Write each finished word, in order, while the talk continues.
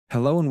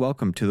Hello and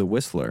welcome to The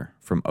Whistler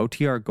from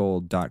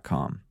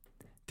OTRGold.com.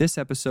 This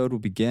episode will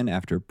begin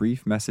after a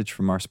brief message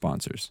from our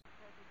sponsors.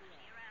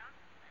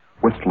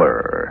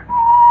 Whistler.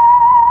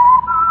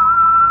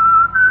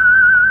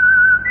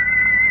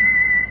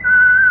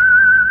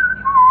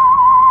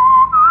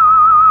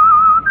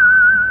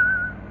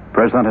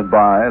 Presented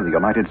by the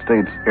United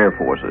States Air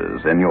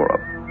Forces in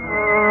Europe.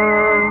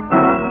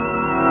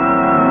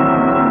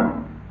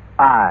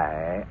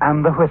 I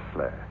am the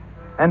Whistler,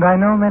 and I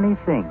know many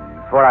things,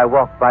 for I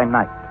walk by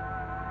night.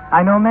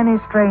 I know many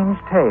strange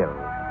tales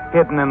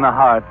hidden in the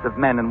hearts of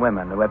men and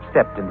women who have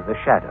stepped into the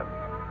shadows.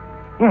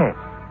 Yes,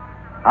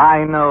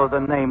 I know the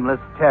nameless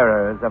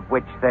terrors of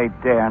which they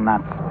dare not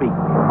speak.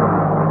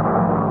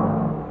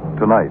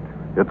 Tonight,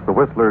 it's the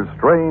Whistler's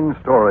strange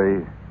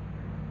story,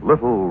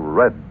 Little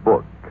Red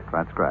Book.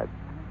 Transcribed.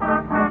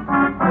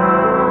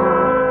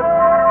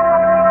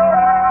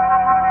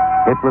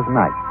 It was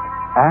night,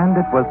 and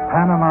it was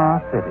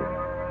Panama City.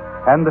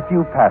 And the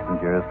few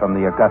passengers from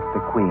the Augusta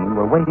Queen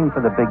were waiting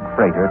for the big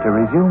freighter to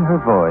resume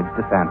her voyage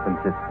to San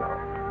Francisco.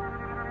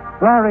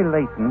 Larry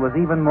Layton was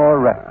even more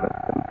restless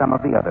than some of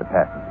the other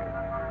passengers.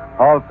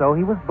 Also,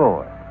 he was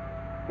bored.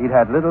 He'd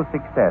had little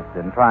success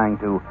in trying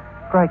to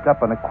strike up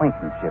an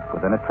acquaintanceship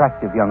with an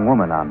attractive young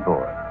woman on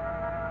board.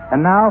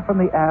 And now, from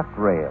the aft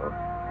rail,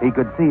 he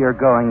could see her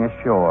going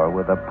ashore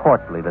with a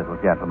portly little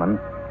gentleman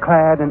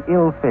clad in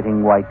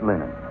ill-fitting white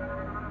linen.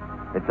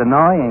 It's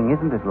annoying,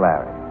 isn't it,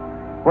 Larry?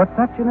 What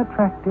such an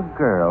attractive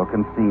girl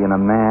can see in a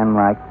man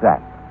like that.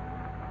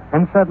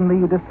 And suddenly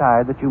you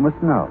decide that you must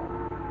know.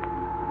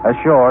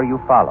 Ashore you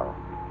follow.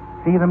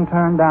 See them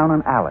turn down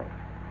an alley.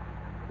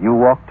 You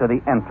walk to the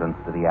entrance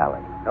to the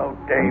alley. No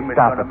dame and is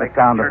stop going to at the make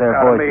sound a of their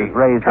jerk out of voices me.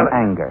 raised in Tell it.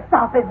 anger.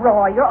 Stop it,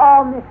 Roy. You're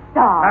all mixed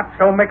up. Not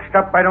so mixed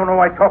up I don't know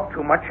I talk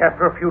too much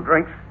after a few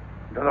drinks.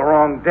 To the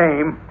wrong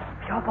dame.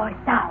 Keep your voice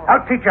down.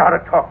 I'll teach you how to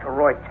talk to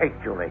Roy Tate,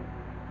 Julie.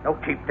 No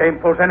cheap dame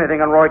pulls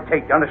anything on Roy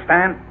Tate, you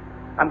understand?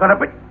 I'm going to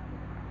be...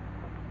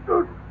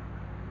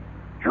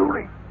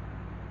 Julie.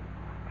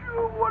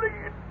 What are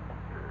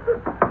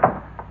you...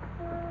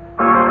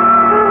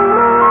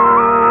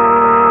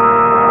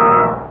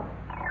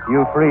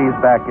 You freeze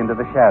back into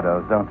the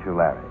shadows, don't you,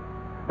 Larry?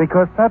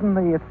 Because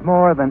suddenly it's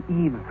more than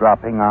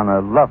eavesdropping on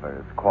a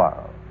lover's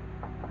quarrel.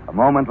 A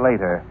moment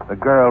later, the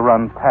girl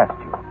runs past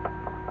you.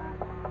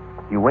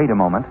 You wait a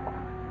moment,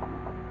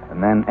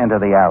 and then enter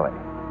the alley.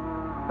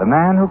 The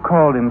man who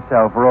called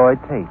himself Roy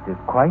Tate is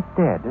quite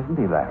dead, isn't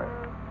he, Larry?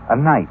 A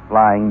knife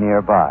lying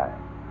nearby.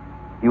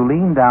 You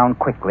lean down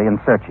quickly and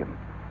search him.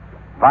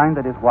 Find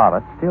that his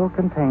wallet still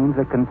contains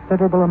a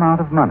considerable amount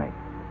of money.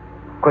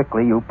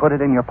 Quickly, you put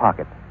it in your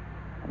pocket,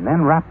 and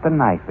then wrap the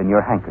knife in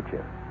your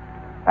handkerchief.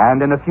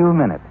 And in a few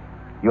minutes,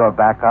 you're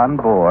back on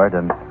board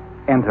and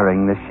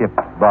entering the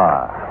ship's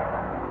bar.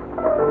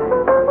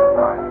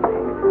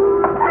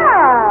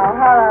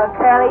 Hello,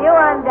 Curly. You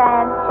want to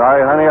dance?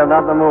 Sorry, honey, I'm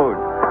not in the mood.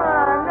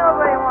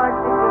 Nobody wants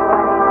to do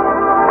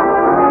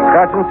anything.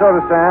 Scotch and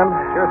soda, Sam.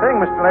 Sure thing,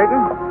 Mr.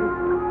 Layton.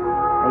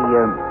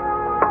 Hey,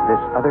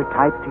 this other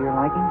type to your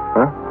liking?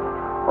 Huh?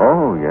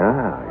 Oh,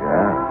 yeah.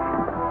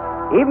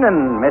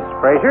 Evening, Miss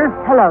Fraser.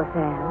 Hello,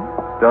 Sam.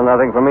 Still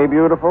nothing for me,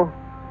 beautiful?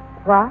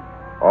 What?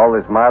 All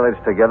this mileage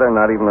together,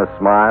 not even a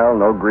smile,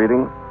 no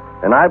greeting.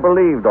 And I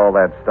believed all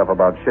that stuff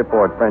about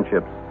shipboard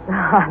friendships.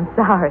 I'm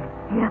sorry.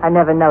 I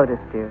never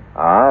noticed you.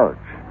 Ouch.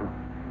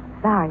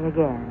 Sorry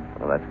again.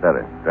 Well, that's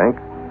better. Drink?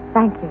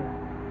 Thank you.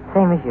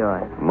 Same as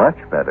yours. Much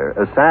better.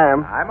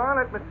 Sam. I'm on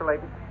it, Mr.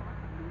 Layton.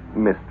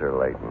 Mr.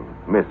 Layton.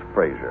 Miss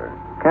Fraser.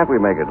 Can't we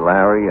make it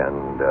Larry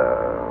and,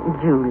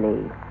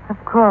 Julie.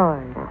 Of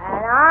course.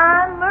 And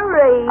I'm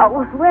Marie.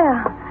 Oh,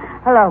 well.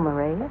 Hello,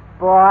 Marie.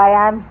 Boy,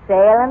 I'm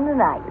sailing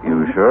tonight.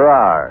 You sure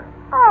are.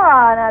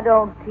 Oh, now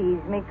don't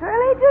tease me,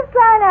 Curly. Just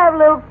trying to have a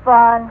little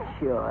fun.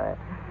 Sure.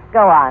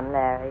 Go on,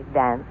 Larry.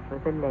 Dance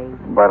with the lady.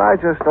 But I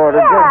just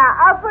ordered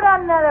I'll put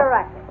on another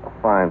record.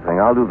 Fine thing.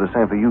 I'll do the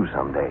same for you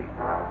someday.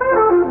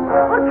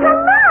 Well, come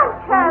on,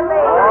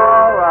 Curly.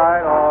 All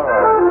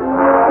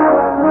right.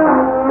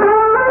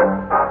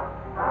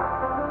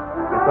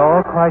 It's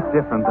all quite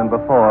different than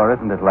before,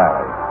 isn't it,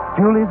 Larry?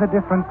 Julie's a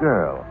different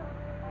girl.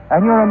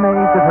 And you're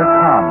amazed at her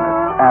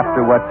calmness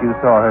after what you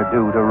saw her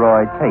do to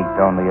Roy Tate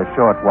only a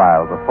short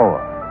while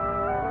before.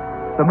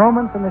 The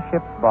moments in the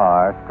ship's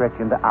bar stretch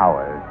into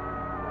hours,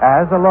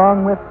 as,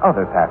 along with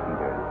other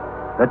passengers,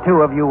 the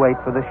two of you wait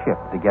for the ship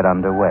to get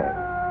underway.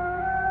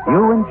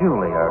 You and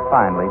Julie are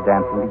finally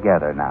dancing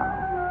together now,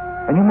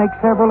 and you make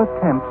several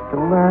attempts to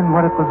learn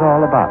what it was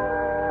all about.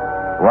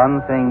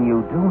 One thing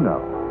you do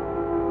know,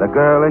 the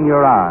girl in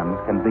your arms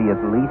can be as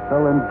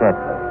lethal and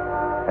deadly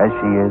as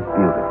she is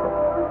beautiful.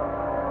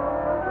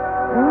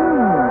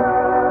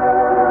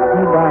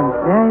 You dance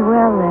very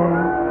well,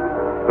 Larry.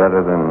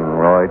 Better than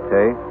Roy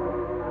Tate?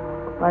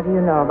 What do you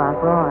know about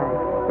Roy?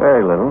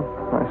 Very little.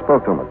 I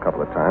spoke to him a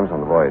couple of times on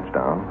the voyage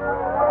down.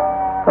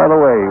 By the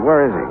way,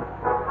 where is he?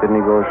 Didn't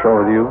he go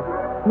ashore with you?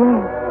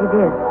 Yes, he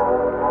did.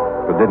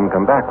 But didn't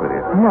come back with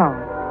you? No.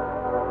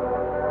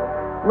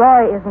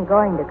 Roy isn't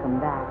going to come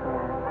back,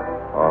 Larry.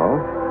 Oh?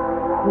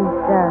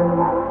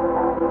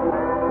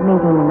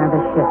 Meeting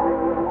another ship.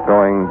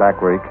 Going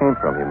back where he came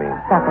from, you mean?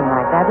 Something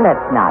like that.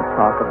 Let's not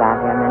talk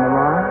about him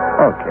anymore.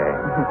 Okay.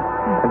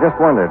 I just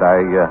wondered.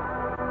 I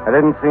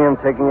didn't see him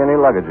taking any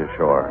luggage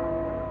ashore.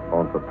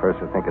 Won't the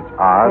purser think it's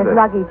odd? His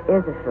luggage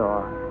is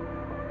ashore.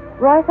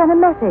 Roy sent a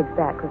message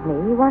back with me.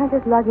 He wanted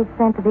his luggage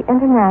sent to the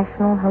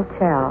International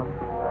Hotel,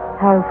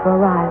 held for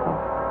arrival.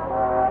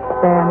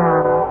 There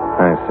now.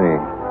 I see.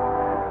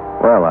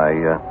 Well,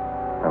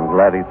 I'm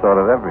glad he thought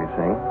of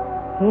everything.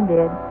 He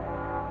did.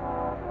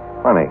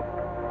 Funny.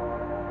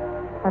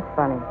 What's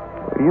funny?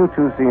 You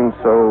two seem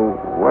so,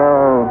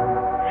 well,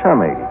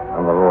 chummy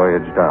on the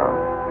voyage down.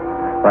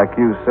 Like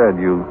you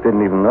said, you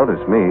didn't even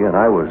notice me, and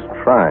I was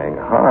trying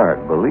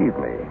hard, believe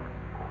me.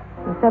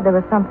 You said there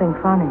was something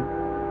funny.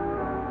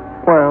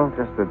 Well,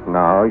 just that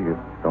now you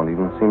don't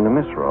even seem to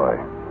miss Roy.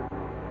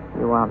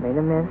 You want me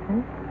to miss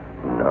him?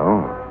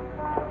 No.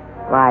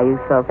 Why are you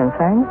so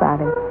concerned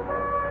about him?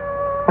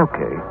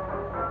 Okay.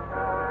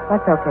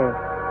 What's okay?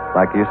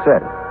 Like you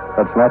said,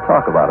 let's not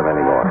talk about him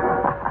anymore.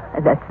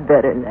 That's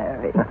better,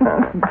 Larry.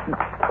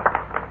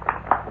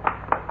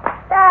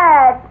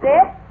 That's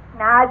it.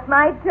 Now it's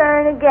my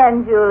turn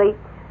again, Julie.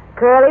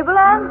 Curly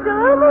belongs to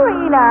little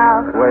Marie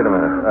now. Wait a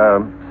minute.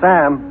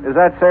 Sam, is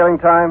that sailing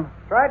time?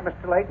 That's right,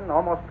 Mr. Layton.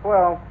 Almost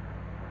 12.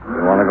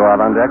 You want to go out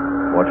on deck?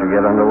 Won't you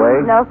get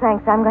underway? No,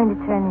 thanks. I'm going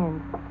to turn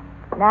in.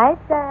 Night,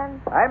 Sam.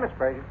 Hi, Miss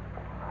Fraser.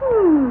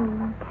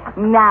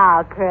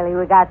 Now, Curly,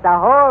 we got the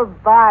whole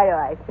bar to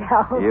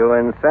ourselves. You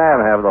and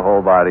Sam have the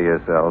whole bar to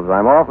yourselves.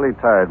 I'm awfully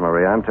tired,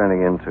 Marie. I'm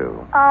turning in, too.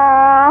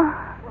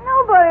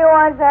 Nobody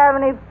wants to have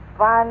any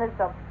fun. It's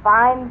a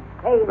fine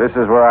place. This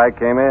is where I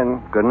came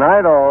in. Good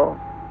night, all.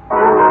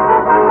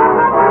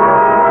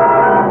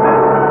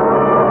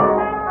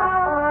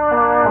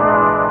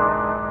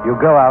 You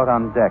go out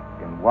on deck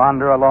and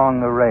wander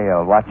along the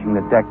rail, watching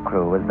the deck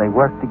crew as they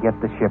work to get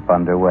the ship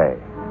underway.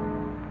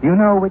 You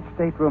know which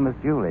stateroom is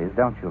Julie's,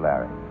 don't you,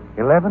 Larry?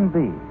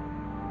 11B.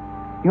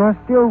 You're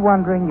still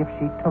wondering if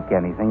she took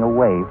anything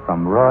away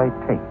from Roy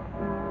Tate.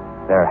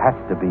 There has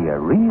to be a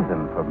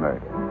reason for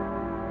murder.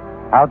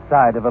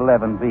 Outside of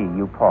 11B,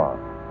 you pause.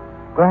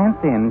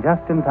 Glance in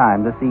just in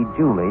time to see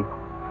Julie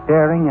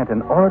staring at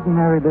an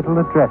ordinary little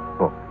address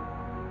book.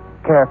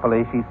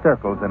 Carefully, she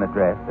circles an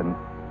address and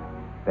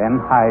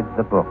then hides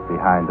the book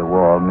behind a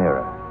wall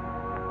mirror.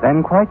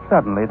 Then, quite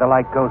suddenly, the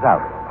light goes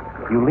out.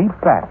 You leap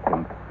back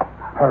and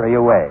hurry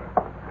away.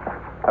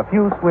 A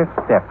few swift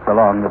steps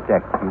along the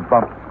deck, you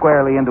bump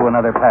squarely into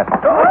another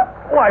passenger.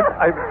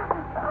 I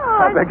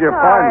beg your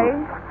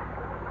pardon.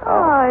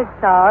 Oh,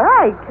 it's all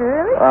right,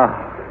 Curly.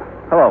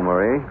 Hello,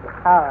 Marie.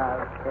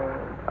 Hello, Curly.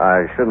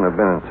 I shouldn't have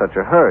been in such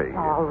a hurry.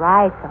 All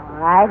right,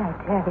 I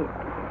tell you.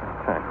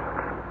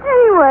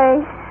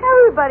 Anyway,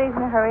 everybody's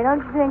in a hurry,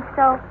 don't you think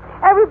so?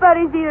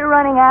 Everybody's either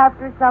running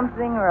after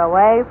something or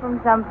away from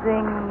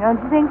something.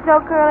 Don't you think so,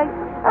 Curly?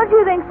 Don't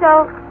you think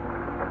so?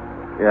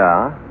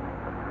 Yeah,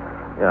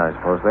 I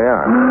suppose they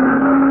are.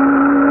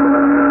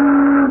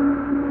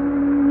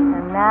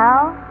 And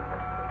now,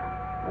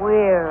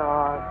 we're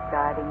all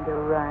starting to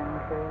run,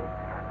 Curly.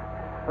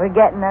 We're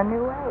getting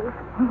underway.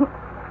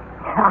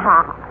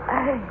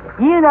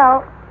 You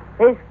know,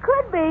 this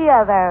could be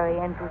a very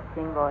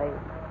interesting voyage.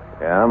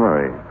 Yeah,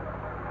 Marie.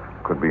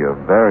 Could be a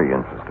very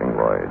interesting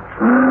voyage.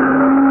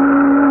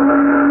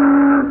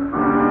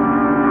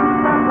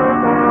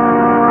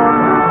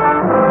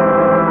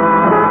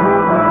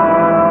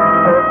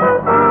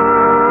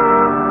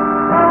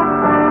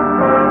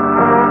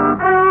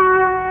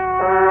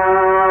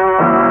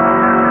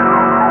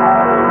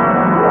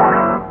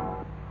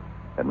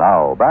 And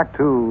now, back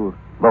to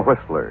The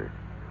Whistler.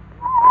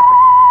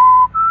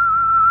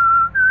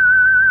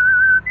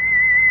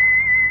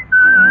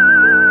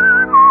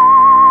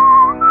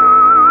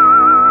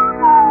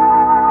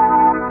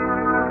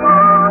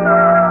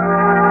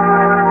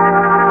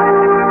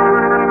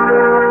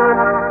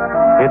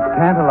 It's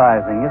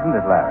tantalizing, isn't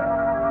it, Larry?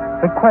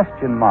 The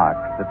question marks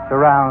that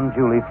surround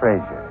Julie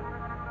Fraser.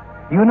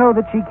 You know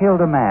that she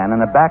killed a man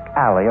in a back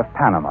alley of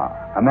Panama,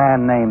 a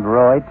man named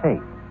Roy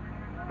Tate.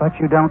 But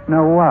you don't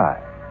know why.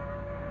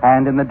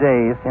 And in the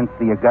days since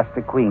the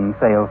Augusta Queen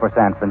sailed for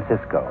San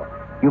Francisco,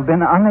 you've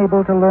been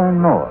unable to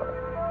learn more,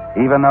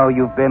 even though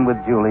you've been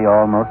with Julie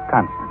almost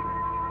constantly.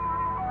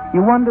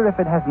 You wonder if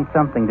it hasn't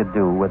something to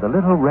do with a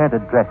little red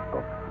address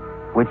book,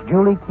 which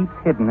Julie keeps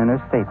hidden in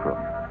her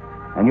stateroom,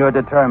 and you're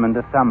determined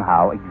to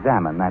somehow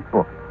examine that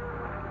book.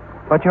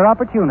 But your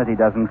opportunity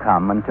doesn't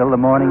come until the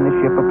morning the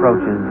ship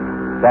approaches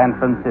San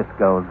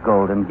Francisco's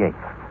Golden Gate.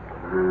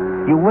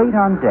 You wait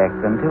on deck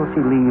until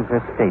she leaves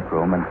her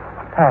stateroom and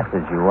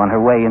passes you on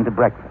her way into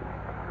breakfast.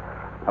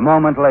 A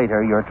moment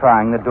later, you're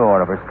trying the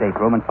door of her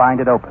stateroom and find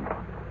it open.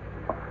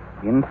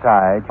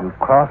 Inside, you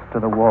cross to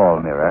the wall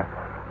mirror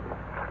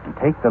and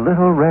take the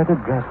little red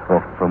address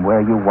book from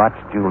where you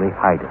watched Julie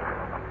hide it.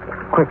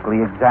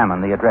 Quickly examine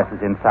the addresses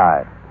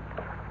inside.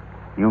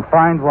 You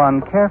find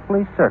one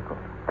carefully circled,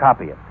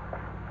 copy it,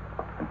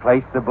 and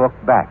place the book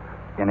back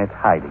in its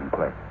hiding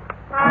place.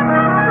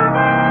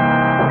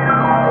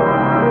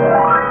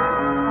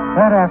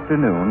 That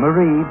afternoon,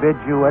 Marie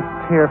bids you a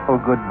tearful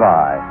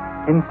goodbye,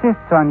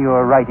 insists on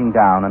your writing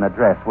down an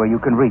address where you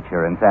can reach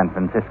her in San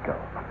Francisco.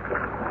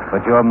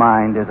 But your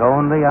mind is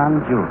only on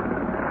Julie.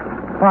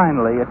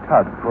 Finally, a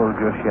tug pulls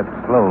your ship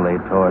slowly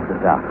toward the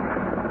dock.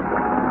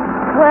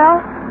 Well,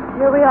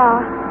 here we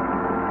are.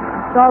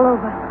 It's all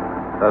over.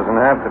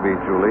 Doesn't have to be,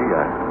 Julie.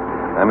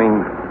 I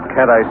mean,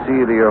 can't I see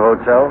you to your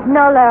hotel?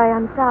 No, Larry,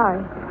 I'm sorry.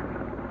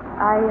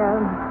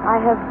 I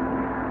have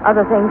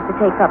other things to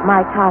take up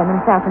my time in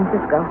San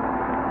Francisco.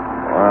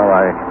 Well,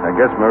 I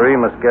guess Marie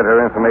must get her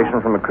information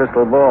from a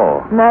crystal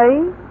ball.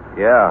 Marie?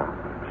 Yeah.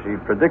 She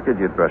predicted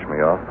you'd brush me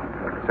off.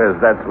 Says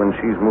that's when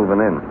she's moving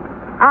in.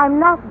 I'm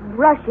not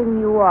brushing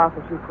you off,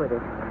 as you put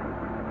it.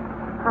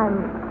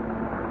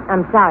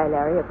 I'm sorry,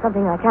 Larry. It's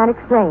something I can't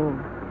explain.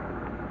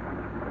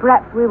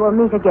 Perhaps we will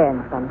meet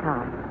again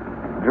sometime.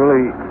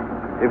 Julie,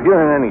 if you're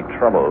in any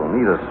trouble,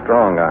 need a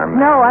strong arm.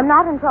 No, I'm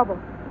not in trouble.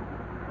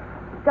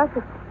 Just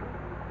a...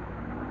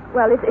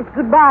 Well, it's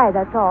goodbye,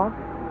 that's all.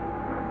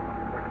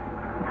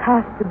 It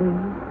has to be.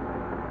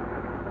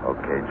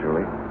 Okay,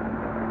 Julie.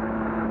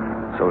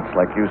 So it's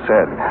like you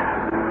said.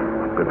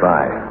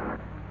 Goodbye.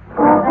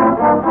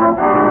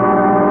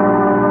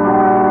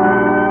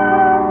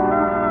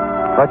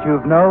 But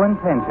you've no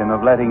intention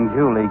of letting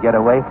Julie get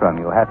away from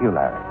you, have you,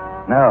 Larry?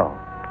 No.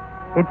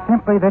 It's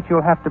simply that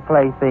you'll have to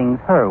play things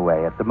her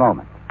way at the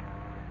moment.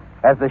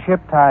 As the ship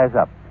ties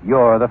up,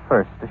 you're the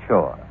first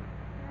ashore.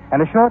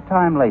 And a short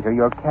time later,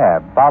 your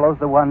cab follows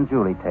the one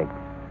Julie takes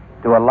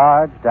to a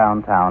large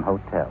downtown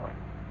hotel.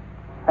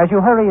 As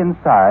you hurry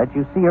inside,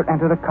 you see her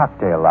enter the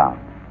cocktail lounge.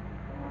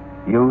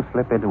 You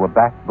slip into a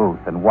back booth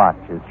and watch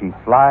as she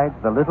slides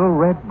the little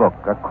red book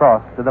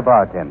across to the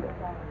bartender,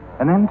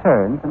 and then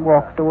turns and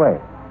walks away.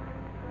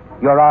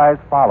 Your eyes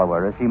follow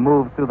her as she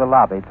moves through the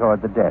lobby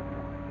toward the desk.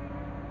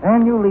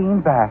 Then you lean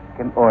back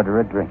and order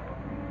a drink.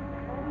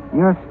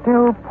 You're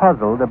still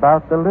puzzled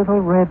about the little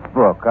red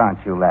book,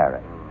 aren't you,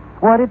 Larry?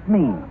 What it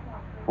means,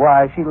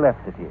 why she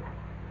left it here.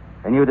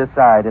 And you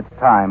decide it's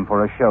time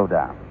for a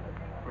showdown.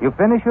 You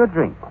finish your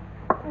drink,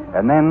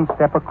 and then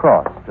step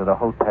across to the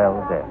hotel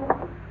desk.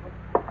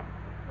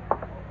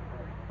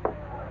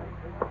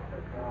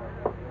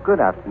 Good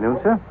afternoon,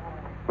 sir.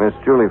 Miss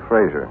Julie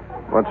Fraser.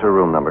 What's her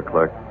room number,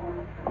 clerk?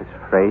 Miss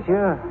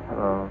Frazier?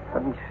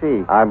 Let me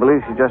see. I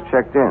believe she just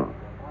checked in.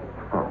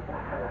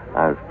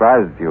 I'm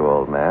surprised at you,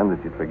 old man,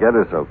 that you'd forget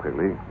her so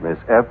quickly. Miss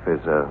F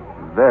is a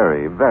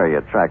very, very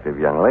attractive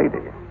young lady.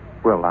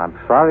 Well, I'm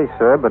sorry,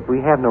 sir, but we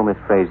have no Miss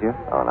Frazier.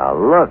 Oh, now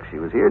look, she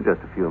was here just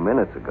a few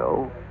minutes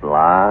ago.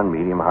 Blonde,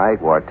 medium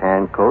height, wore a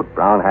tan coat,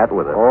 brown hat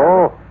with a...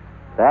 Oh,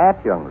 that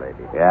young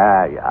lady.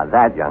 Yeah,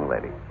 that young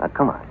lady. Now,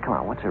 come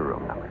on, what's her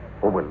room number?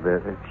 Oh, well,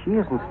 she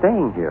isn't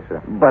staying here,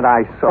 sir. But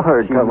I saw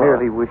her She come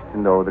merely on. wished to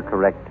know the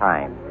correct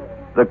time.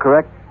 The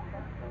correct...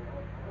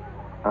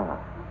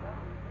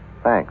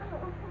 Thanks.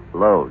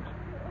 Loads.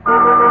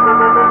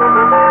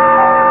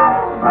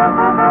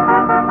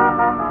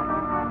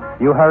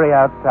 You hurry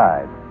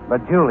outside,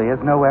 but Julie is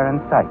nowhere in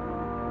sight.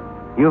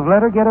 You've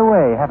let her get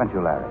away, haven't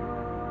you, Larry?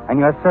 And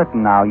you're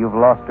certain now you've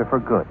lost her for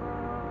good.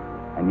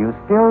 And you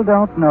still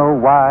don't know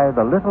why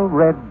the little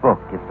red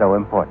book is so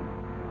important.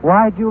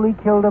 Why Julie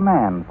killed a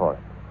man for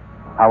it.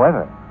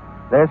 However,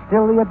 there's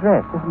still the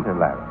address, isn't there,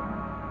 Larry?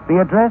 The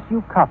address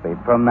you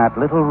copied from that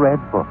little red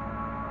book.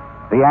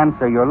 The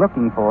answer you're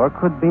looking for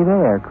could be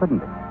there,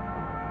 couldn't it?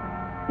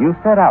 You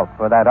set out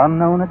for that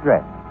unknown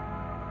address,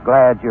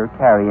 glad you're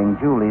carrying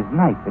Julie's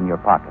knife in your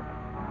pocket,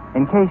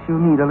 in case you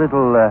need a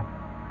little,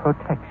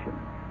 protection.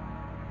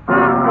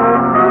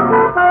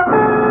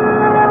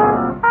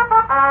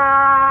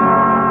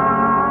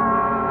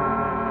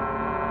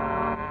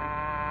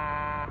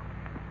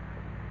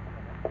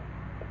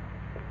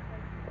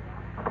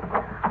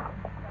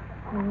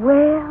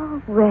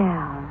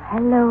 Well,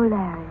 hello,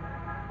 Larry.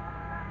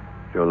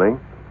 Julie,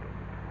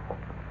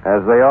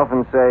 as they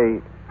often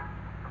say,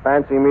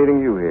 fancy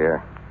meeting you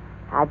here.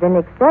 I've been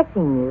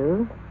expecting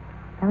you.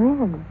 Come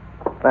in.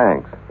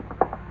 Thanks.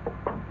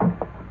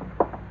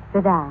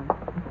 Sit down.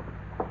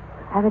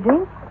 Have a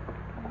drink?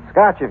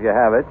 Scotch if you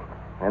have it.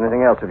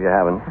 Anything else if you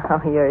haven't. Oh,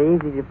 you're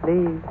easy to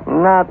please.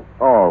 Not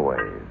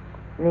always.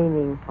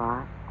 Meaning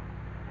what?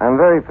 I'm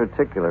very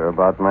particular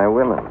about my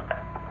women.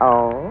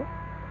 Oh?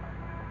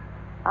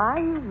 Are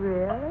you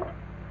really?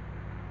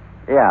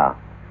 Yeah,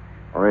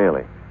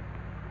 really.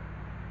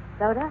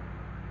 Soda?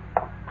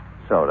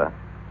 Soda.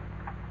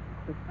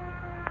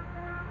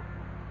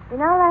 You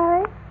know,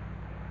 Larry,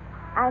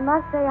 I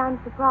must say I'm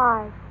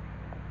surprised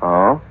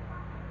Oh?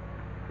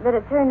 that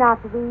it turned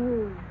out to be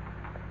you.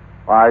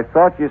 Well, I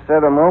thought you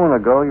said a moment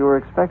ago you were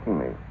expecting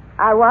me.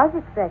 I was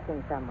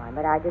expecting someone,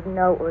 but I didn't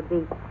know it would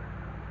be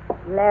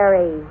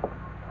Larry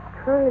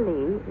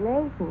Curly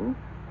Layton.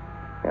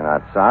 You're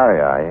not sorry,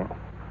 are you?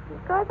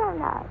 Of course I'm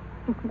not.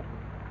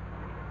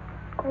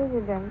 Here's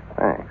your drink.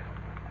 Thanks.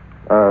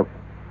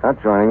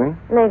 Not joining me?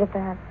 Later,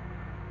 perhaps.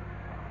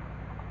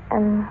 Do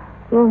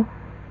you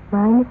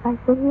mind if I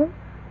sit here?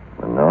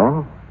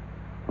 No.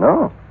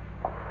 No.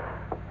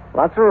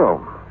 Lots of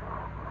room.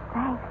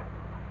 Thanks.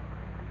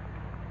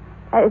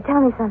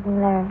 Tell me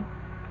something, Larry.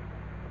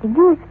 Did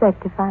you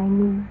expect to find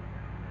me?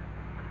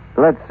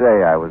 Let's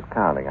say I was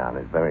counting on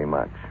it very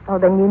much. Oh,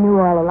 then you knew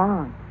all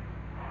along.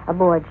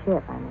 Aboard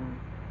ship, I mean.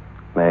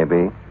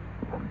 Maybe.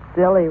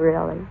 Silly,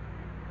 really.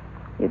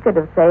 You could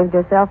have saved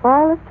yourself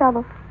all this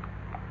trouble.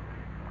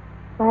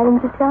 Why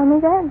didn't you tell me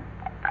then?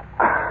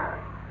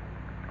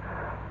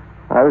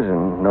 I was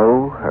in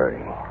no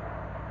hurry.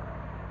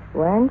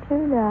 Weren't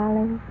you,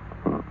 darling?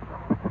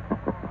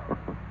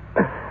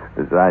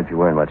 Besides, you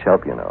weren't much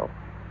help, you know.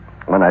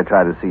 When I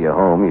tried to see you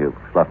home, you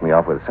fluffed me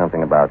off with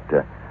something about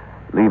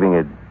leaving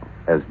it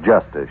as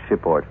just a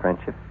shipboard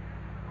friendship.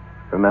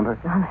 Remember?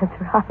 Oh,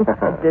 that's right.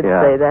 I did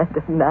Yeah. say that,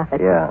 didn't I?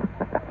 Yeah.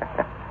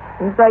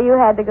 And so you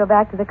had to go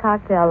back to the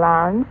cocktail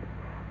lounge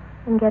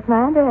and get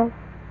my address.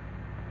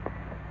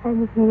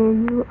 And here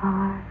you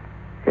are.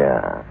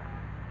 Yeah.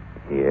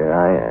 Here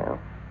I am.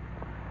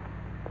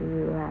 Do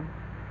you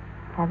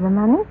have the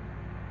money?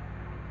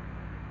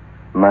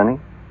 Money?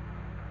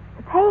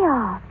 The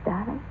payoff,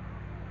 darling.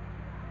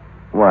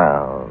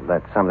 Well,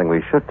 that's something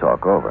we should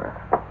talk over.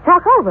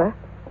 Talk over?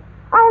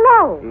 Oh,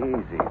 no.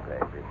 Easy,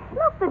 baby.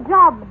 Look, the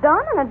job's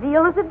done, and a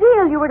deal is a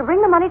deal. You were to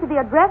bring the money to the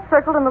address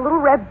circled in the little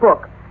red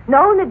book.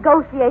 No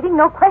negotiating,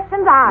 no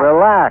questions asked.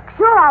 Relax.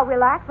 Sure, I'll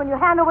relax when you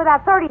hand over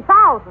that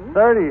 $30,000.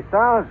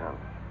 30,000.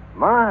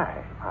 My,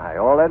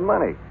 all that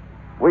money.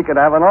 We could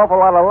have an awful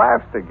lot of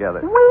laughs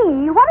together.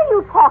 We? What are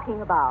you talking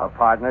A about?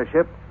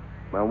 partnership.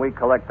 When we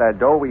collect that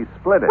dough, we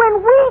split it.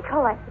 When we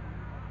collect it.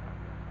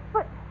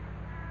 But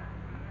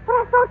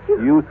I thought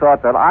you... You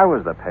thought that I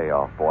was the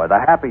payoff boy, the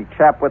happy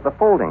chap with the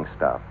folding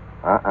stuff.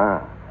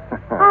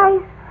 I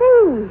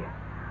see.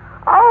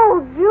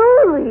 Oh,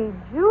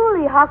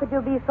 Julie, how could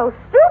you be so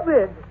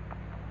stupid?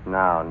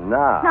 Now.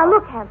 Now,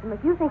 look, handsome,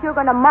 if you think you're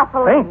going to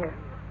muscle in here...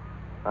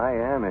 I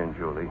am in,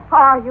 Julie.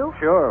 Are you?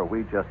 Sure,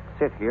 we just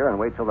sit here and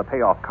wait till the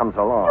payoff comes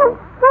You along.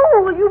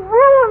 fool, you've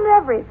ruined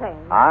everything.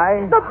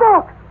 I? The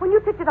book, when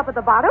you picked it up at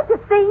the bottom, you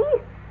see?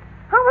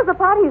 How was the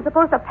party you're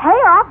supposed to pay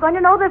off going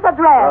to know this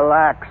address?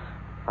 Relax.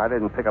 I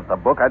didn't pick up the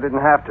book. I didn't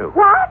have to.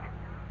 What?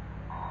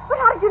 But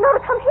how did you know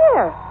to come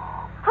here?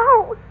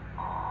 How?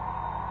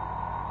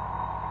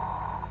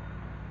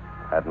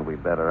 Hadn't we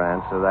better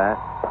answer that?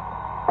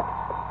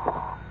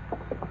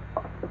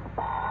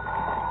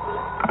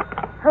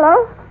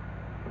 Hello?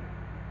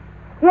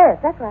 Yes,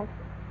 that's right.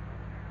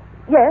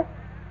 Yes?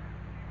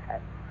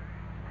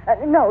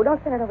 No,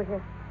 don't send it over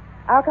here.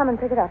 I'll come and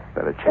pick it up.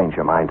 Better change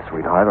your mind,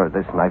 sweetheart, or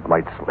this night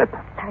might slip.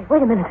 Sorry,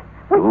 wait a minute.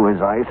 Wait. Do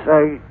as I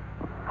say.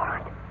 All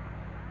right.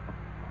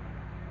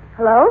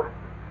 Hello?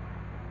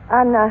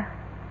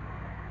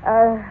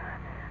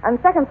 On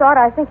second thought,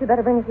 I think you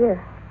better bring it here.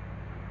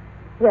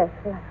 Yes.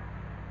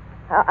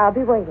 I'll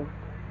be waiting.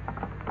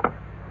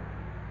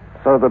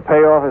 So the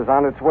payoff is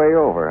on its way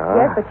over, huh?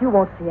 Yes, but you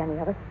won't see any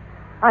of it.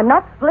 I'm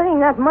not splitting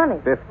that money.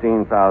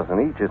 15,000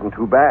 each isn't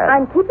too bad.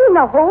 I'm keeping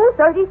the whole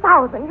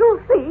 30,000. You'll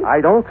see. I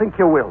don't think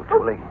you will,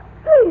 Julie.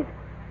 Please.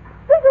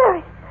 Please,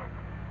 Larry.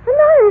 The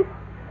nurse.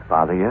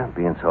 Bother you,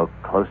 being so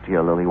close to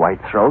your lily white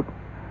throat?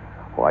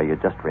 Or are you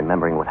just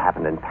remembering what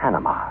happened in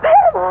Panama?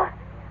 Panama?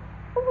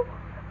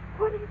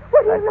 What do you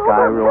That know guy,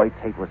 about Roy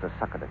Tate, was a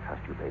sucker to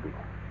trust you, baby.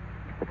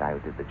 The guy who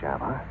did the job,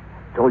 huh?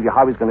 Told you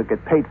how he's going to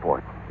get paid for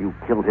it. You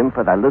killed him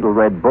for that little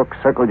red book,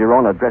 circled your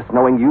own address,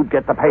 knowing you'd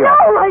get the payoff.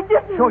 No, I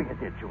didn't. Sure you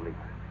did, Julie.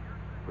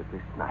 With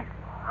this knife.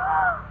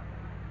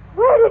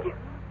 Where did you...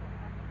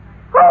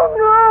 Oh,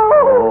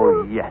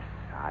 no. Oh, yes,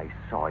 I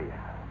saw you.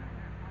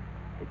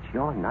 It's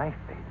your knife,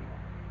 baby.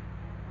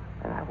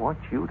 And I want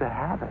you to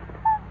have it.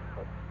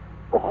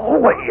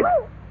 Always.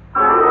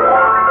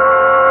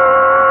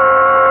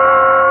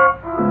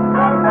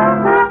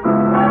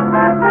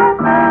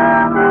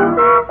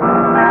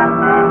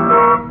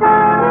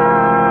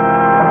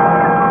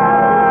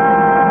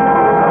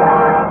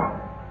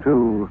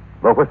 To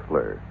The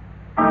Whistler.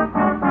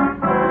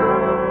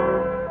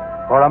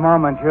 For a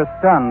moment, you're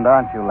stunned,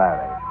 aren't you,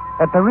 Larry?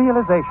 At the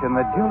realization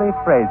that Julie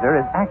Fraser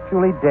is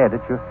actually dead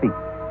at your feet.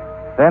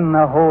 Then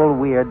a whole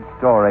weird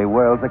story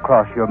whirls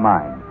across your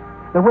mind.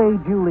 The way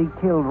Julie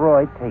killed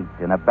Roy Tate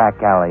in a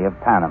back alley of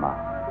Panama.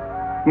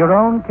 Your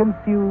own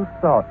confused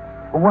thoughts,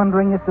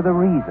 wondering as to the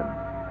reason.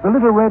 The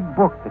little red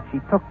book that she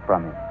took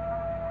from him.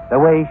 The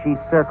way she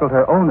circled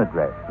her own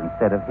address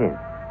instead of his.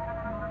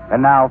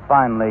 And now,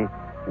 finally,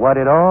 what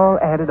it all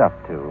added up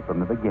to from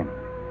the beginning.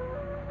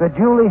 That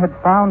Julie had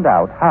found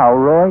out how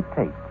Roy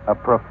Tate, a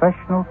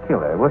professional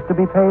killer, was to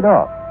be paid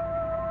off.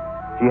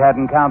 She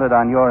hadn't counted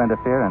on your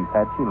interference,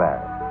 had she, Larry?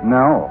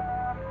 No.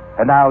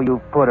 And now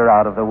you've put her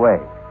out of the way.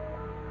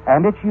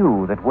 And it's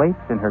you that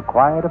waits in her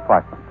quiet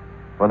apartment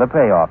for the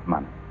payoff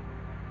money.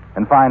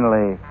 And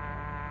finally...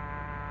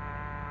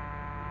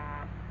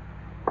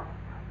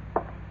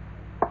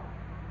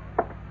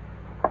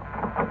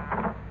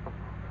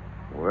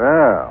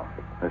 Well,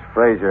 Miss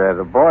Fraser has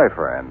a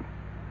boyfriend.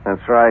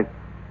 That's right.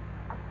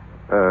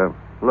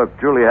 Look,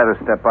 Julie had to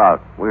step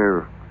out.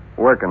 We're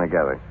working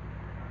together.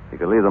 You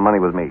could leave the money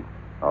with me.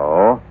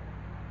 Oh?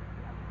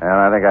 And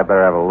I think I'd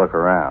better have a look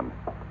around.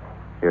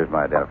 Here's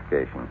my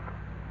identification.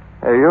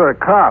 Hey, you're a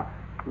cop.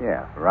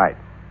 Yeah, right.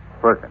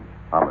 Perkins,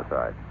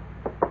 homicide.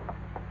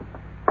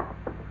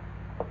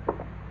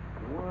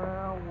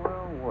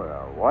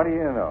 Well, what do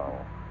you know?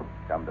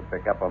 Come to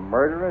pick up a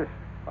murderess,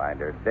 find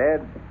her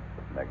dead,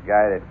 and the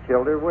guy that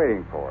killed her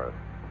waiting for us.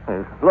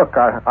 Hey, look,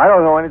 I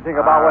don't know anything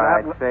about what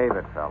happened. Save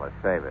it, fellas,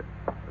 save it.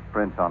 The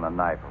prints on the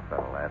knife will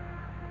settle that.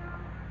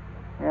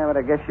 Yeah, but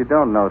I guess you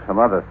don't know some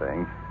other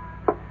things.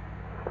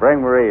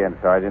 Bring Marie in,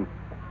 Sergeant.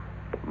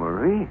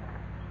 Marie?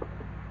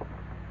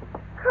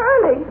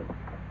 Curly.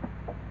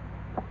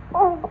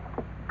 Oh,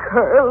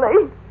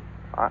 Curly.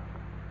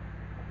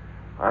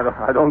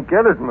 I don't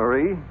get it,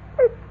 Marie.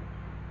 It's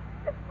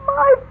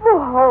my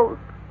fault.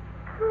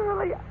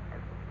 Curly,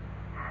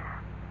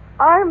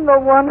 I'm the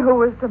one who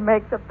was to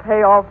make the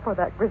payoff for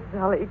that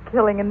Griselli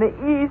killing in the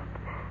East.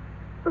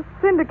 The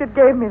syndicate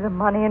gave me the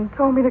money and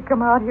told me to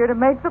come out here to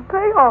make the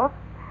payoff.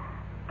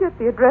 Get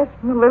the address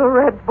from the Little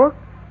Red Book.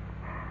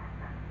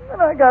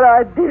 And I got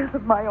ideas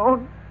of my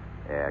own.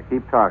 Yeah,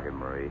 keep talking,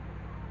 Marie.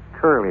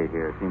 Curly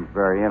here seems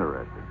very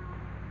interested.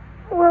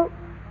 Well,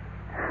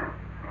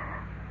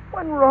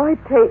 when Roy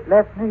Tate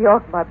left New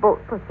York by boat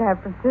for San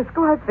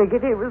Francisco, I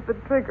figured he was the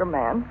trigger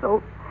man,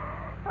 so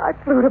I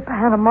flew to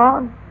Panama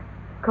and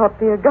caught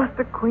the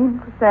Augusta Queen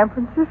for San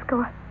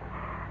Francisco.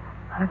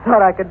 I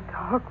thought I could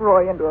talk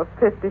Roy into a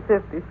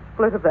 50-50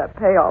 split of that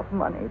payoff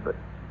money, but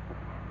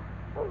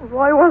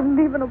Roy wasn't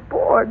even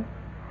aboard.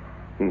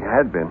 He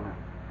had been.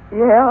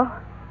 Yeah,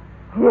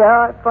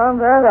 I found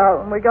that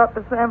out when we got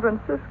to San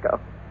Francisco.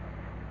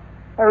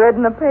 I read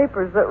in the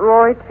papers that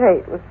Roy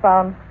Tate was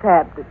found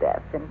stabbed to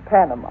death in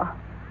Panama.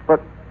 But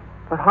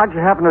how'd you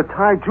happen to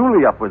tie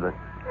Julie up with it?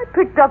 I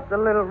picked up the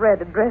Little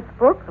Red address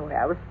book the way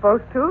I was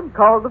supposed to and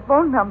called the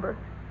phone number.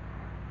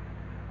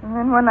 And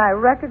then when I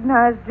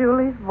recognized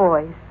Julie's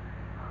voice,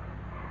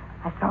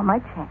 I saw my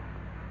chance.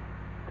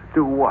 To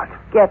do what?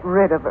 Get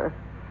rid of her.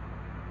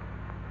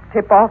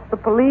 Tip off the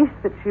police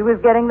that she was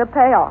getting the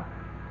payoff.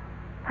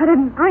 I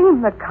didn't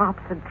dream the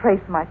cops had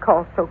traced my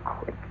call so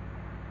quick.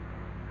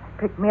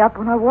 They picked me up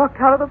when I walked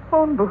out of the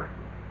phone booth.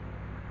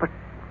 But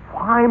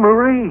why,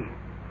 Marie?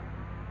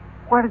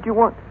 Why did you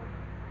want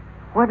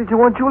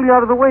Julie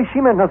out of the way?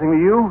 She meant nothing to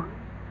you.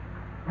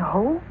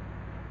 No.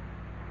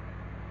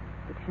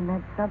 But she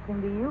meant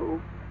something to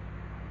you.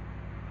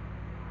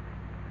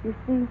 You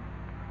see,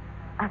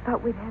 I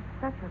thought we'd have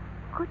such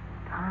a good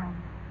time.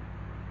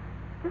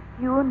 Just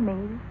you and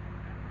me.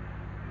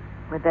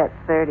 With that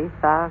 $30,000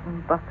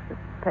 of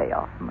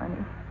payoff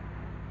money.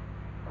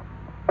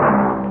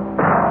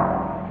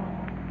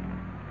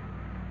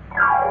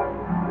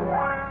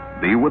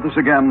 Be with us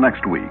again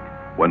next week,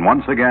 when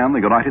once again the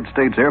United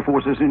States Air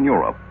Forces in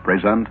Europe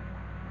present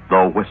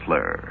The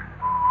Whistler.